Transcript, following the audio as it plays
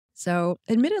So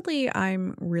admittedly,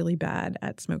 I'm really bad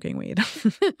at smoking weed.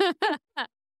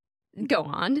 Go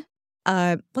on.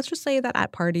 Let's just say that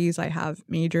at parties, I have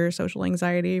major social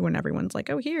anxiety when everyone's like,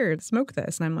 oh, here, smoke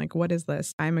this. And I'm like, what is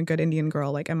this? I'm a good Indian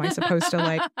girl. Like, am I supposed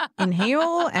to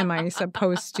inhale? Am I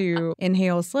supposed to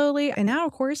inhale slowly? And now,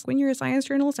 of course, when you're a science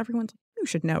journalist, everyone's like, you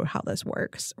should know how this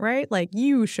works, right? Like,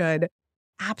 you should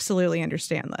absolutely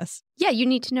understand this. Yeah, you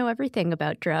need to know everything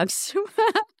about drugs.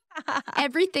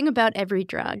 Everything about every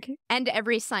drug and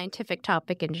every scientific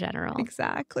topic in general.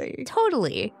 Exactly.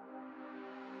 Totally.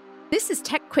 This is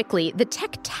Tech Quickly, the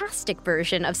tech-tastic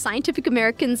version of Scientific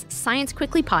American's Science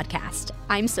Quickly podcast.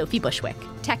 I'm Sophie Bushwick,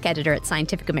 tech editor at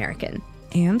Scientific American.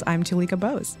 And I'm Tulika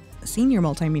Bose, senior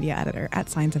multimedia editor at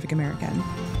Scientific American.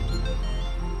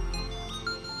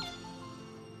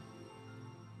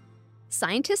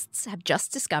 Scientists have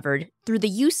just discovered, through the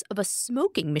use of a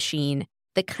smoking machine,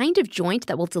 the kind of joint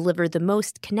that will deliver the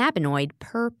most cannabinoid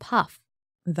per puff.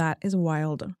 That is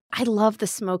wild. I love the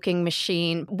smoking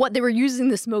machine. What they were using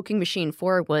the smoking machine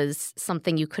for was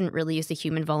something you couldn't really use a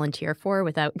human volunteer for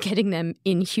without getting them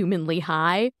inhumanly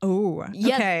high. Oh, okay.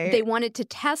 Yeah, they wanted to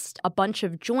test a bunch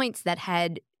of joints that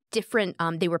had different,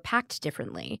 they were packed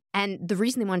differently. And the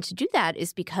reason they wanted to do that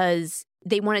is because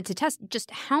they wanted to test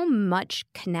just how much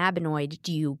cannabinoid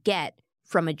do you get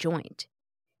from a joint.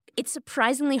 It's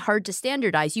surprisingly hard to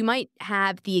standardize. You might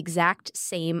have the exact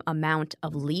same amount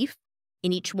of leaf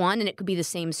in each one, and it could be the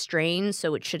same strain,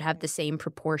 so it should have the same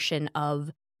proportion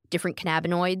of different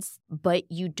cannabinoids, but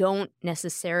you don't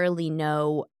necessarily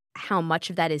know how much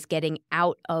of that is getting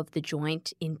out of the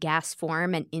joint in gas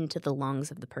form and into the lungs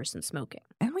of the person smoking.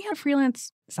 And we have a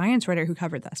freelance science writer who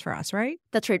covered this for us, right?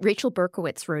 That's right. Rachel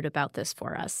Berkowitz wrote about this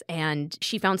for us, and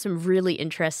she found some really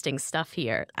interesting stuff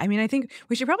here. I mean, I think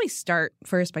we should probably start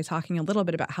first by talking a little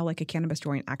bit about how a cannabis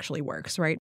joint actually works,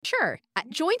 right? Sure.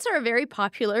 Joints are a very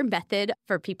popular method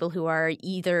for people who are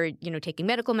either, taking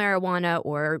medical marijuana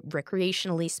or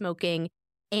recreationally smoking.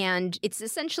 And it's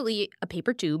essentially a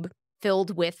paper tube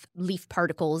filled with leaf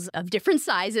particles of different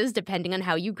sizes, depending on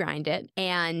how you grind it.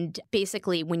 And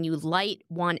basically, when you light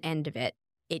one end of it,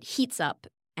 it heats up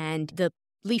and the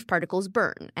leaf particles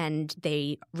burn and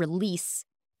they release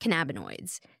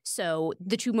cannabinoids. So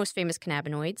the two most famous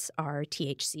cannabinoids are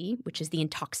THC, which is the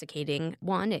intoxicating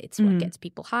one. It's what gets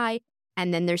people high.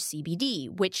 And then there's CBD,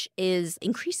 which is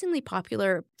increasingly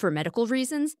popular for medical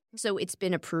reasons. So it's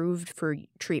been approved for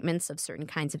treatments of certain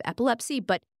kinds of epilepsy.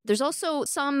 But there's also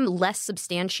some less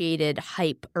substantiated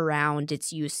hype around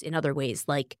its use in other ways,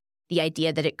 like the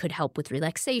idea that it could help with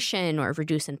relaxation or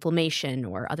reduce inflammation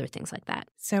or other things like that.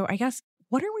 So I guess,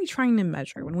 what are we trying to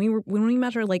measure when we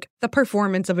measure the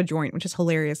performance of a joint, which is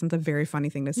hilarious and it's a very funny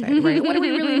thing to say, right? What are we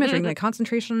really measuring? The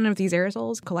concentration of these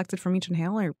aerosols collected from each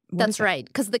inhale? Or That's right,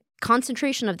 because the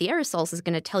concentration of the aerosols is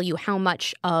going to tell you how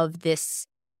much of this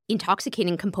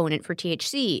intoxicating component for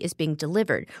THC is being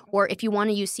delivered. Or if you want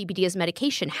to use CBD as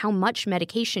medication, how much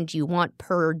medication do you want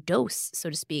per dose, so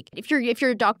to speak? If you're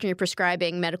a doctor and you're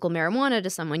prescribing medical marijuana to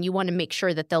someone, you want to make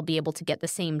sure that they'll be able to get the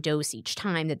same dose each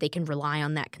time, that they can rely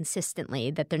on that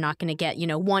consistently, that they're not going to get,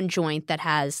 one joint that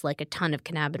has a ton of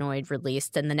cannabinoid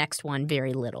released and the next one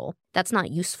very little. That's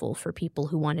not useful for people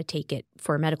who want to take it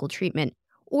for medical treatment.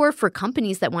 Or for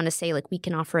companies that want to say, we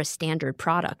can offer a standard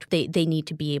product. They need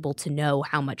to be able to know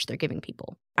how much they're giving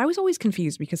people. I was always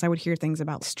confused because I would hear things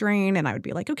about strain and I would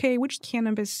be like, okay, which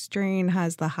cannabis strain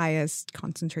has the highest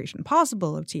concentration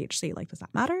possible of THC? Does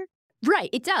that matter? Right,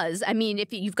 it does. I mean,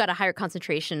 if you've got a higher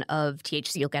concentration of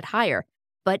THC, you'll get higher.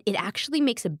 But it actually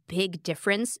makes a big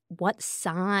difference what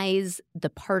size the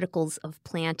particles of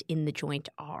plant in the joint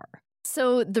are.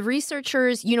 So the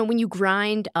researchers, when you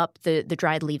grind up the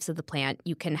dried leaves of the plant,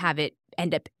 you can have it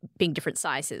end up being different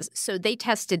sizes. So they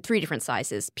tested 3 different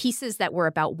sizes, pieces that were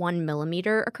about 1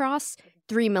 millimeter across,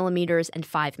 3 millimeters, and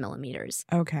 5 millimeters.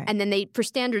 Okay. And then for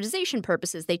standardization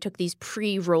purposes, they took these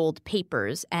pre-rolled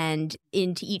papers and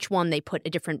into each one they put a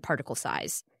different particle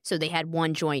size. So they had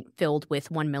one joint filled with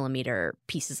 1 millimeter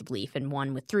pieces of leaf and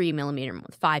one with 3 millimeter and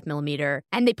with 5 millimeter.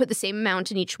 And they put the same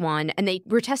amount in each one. And they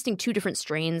were testing 2 different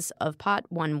strains of pot.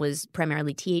 One was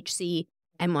primarily THC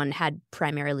and one had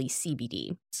primarily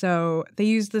CBD. So they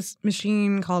used this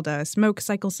machine called a smoke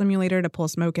cycle simulator to pull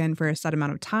smoke in for a set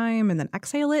amount of time and then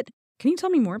exhale it. Can you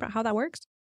tell me more about how that works?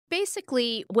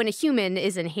 Basically, when a human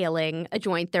is inhaling a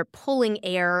joint, they're pulling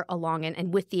air along it,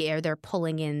 and with the air, they're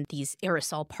pulling in these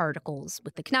aerosol particles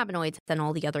with the cannabinoids and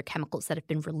all the other chemicals that have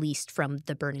been released from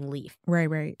the burning leaf.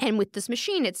 Right. And with this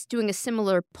machine, it's doing a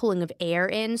similar pulling of air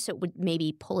in, so it would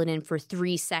maybe pull it in for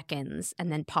 3 seconds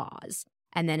and then pause,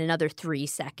 and then another 3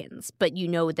 seconds. But you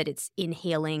know that it's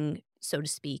inhaling so to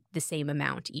speak, the same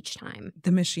amount each time.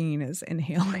 The machine is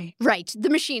inhaling. Right. The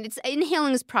machine,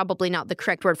 inhaling is probably not the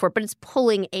correct word for it, but it's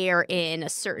pulling air in a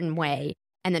certain way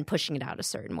and then pushing it out a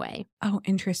certain way. Oh,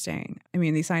 interesting. I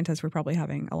mean, these scientists were probably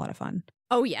having a lot of fun.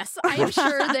 Oh, yes. I am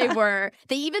sure they were.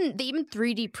 They even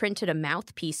 3D printed a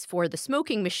mouthpiece for the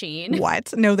smoking machine.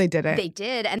 What? No, they didn't. They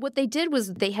did. And what they did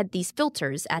was they had these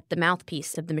filters at the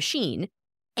mouthpiece of the machine,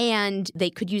 and they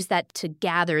could use that to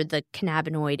gather the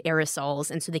cannabinoid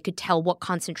aerosols. And so they could tell what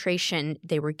concentration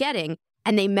they were getting.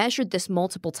 And they measured this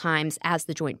multiple times as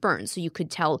the joint burned. So you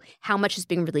could tell how much is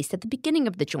being released at the beginning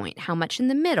of the joint, how much in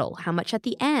the middle, how much at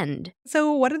the end.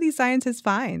 So what did these scientists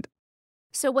find?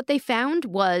 So what they found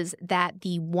was that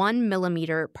the 1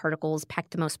 millimeter particles pack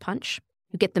the most punch.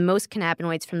 You get the most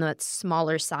cannabinoids from the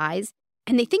smaller size.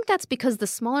 And they think that's because the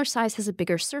smaller size has a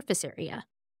bigger surface area.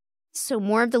 So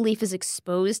more of the leaf is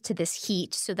exposed to this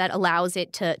heat, so that allows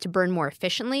it to burn more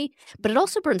efficiently, but it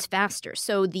also burns faster.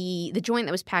 So the joint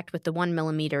that was packed with the 1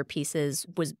 millimeter pieces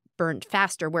was burned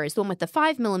faster, whereas the one with the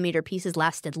 5 millimeter pieces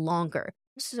lasted longer.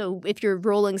 So if you're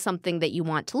rolling something that you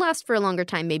want to last for a longer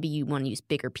time, maybe you want to use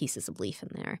bigger pieces of leaf in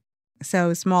there.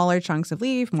 So smaller chunks of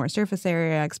leaf, more surface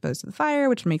area exposed to the fire,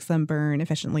 which makes them burn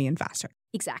efficiently and faster.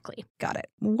 Exactly. Got it.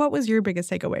 What was your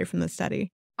biggest takeaway from this study?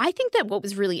 I think that what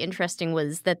was really interesting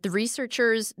was that the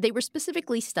researchers, they were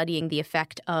specifically studying the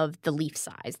effect of the leaf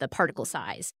size, the particle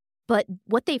size. But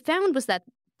what they found was that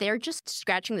they're just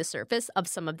scratching the surface of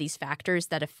some of these factors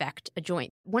that affect a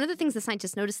joint. One of the things the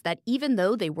scientists noticed that even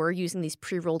though they were using these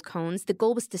pre-rolled cones, the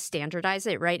goal was to standardize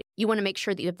it, right? You want to make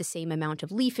sure that you have the same amount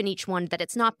of leaf in each one, that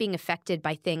it's not being affected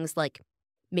by things like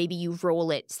maybe you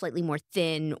roll it slightly more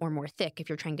thin or more thick if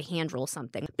you're trying to hand roll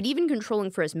something. But even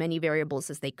controlling for as many variables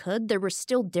as they could, there were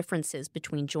still differences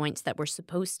between joints that were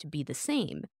supposed to be the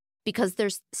same. Because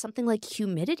there's something like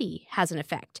humidity has an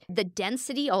effect. The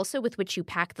density also with which you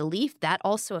pack the leaf, that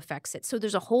also affects it. So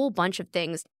there's a whole bunch of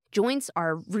things. Joints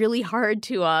are really hard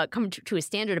to come to a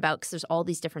standard about because there's all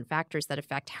these different factors that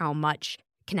affect how much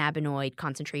cannabinoid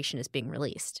concentration is being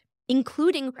released,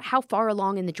 including how far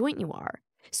along in the joint you are.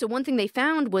 So one thing they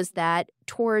found was that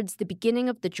towards the beginning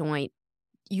of the joint,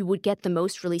 you would get the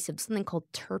most release of something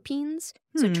called terpenes.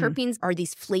 So terpenes are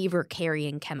these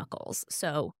flavor-carrying chemicals.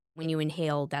 So when you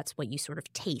inhale, that's what you sort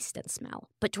of taste and smell.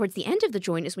 But towards the end of the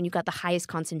joint is when you got the highest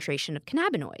concentration of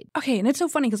cannabinoid. Okay, and it's so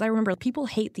funny because I remember people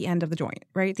hate the end of the joint,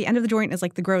 right? The end of the joint is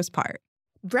like the gross part.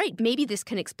 Right. Maybe this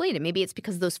can explain it. Maybe it's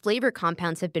because those flavor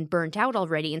compounds have been burnt out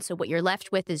already, and so what you're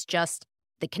left with is just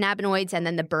the cannabinoids and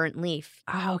then the burnt leaf.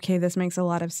 Oh, okay, this makes a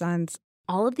lot of sense.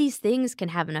 All of these things can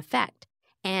have an effect.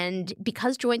 And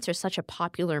because joints are such a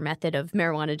popular method of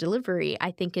marijuana delivery,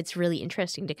 I think it's really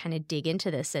interesting to kind of dig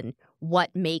into this and what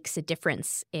makes a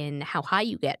difference in how high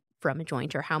you get from a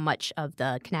joint or how much of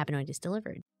the cannabinoid is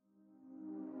delivered.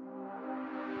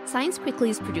 Science Quickly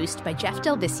is produced by Jeff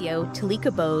Del Vicio,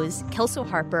 Talika Bose, Kelso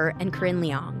Harper, and Corinne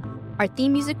Leong. Our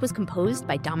theme music was composed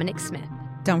by Dominic Smith.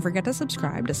 Don't forget to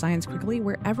subscribe to Science Quickly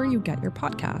wherever you get your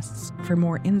podcasts. For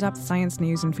more in-depth science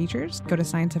news and features, go to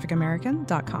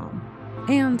scientificamerican.com.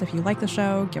 And if you like the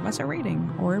show, give us a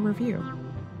rating or a review.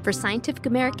 For Scientific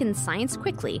American's Science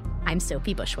Quickly, I'm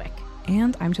Sophie Bushwick.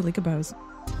 And I'm Talika Bose.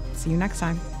 See you next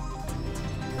time.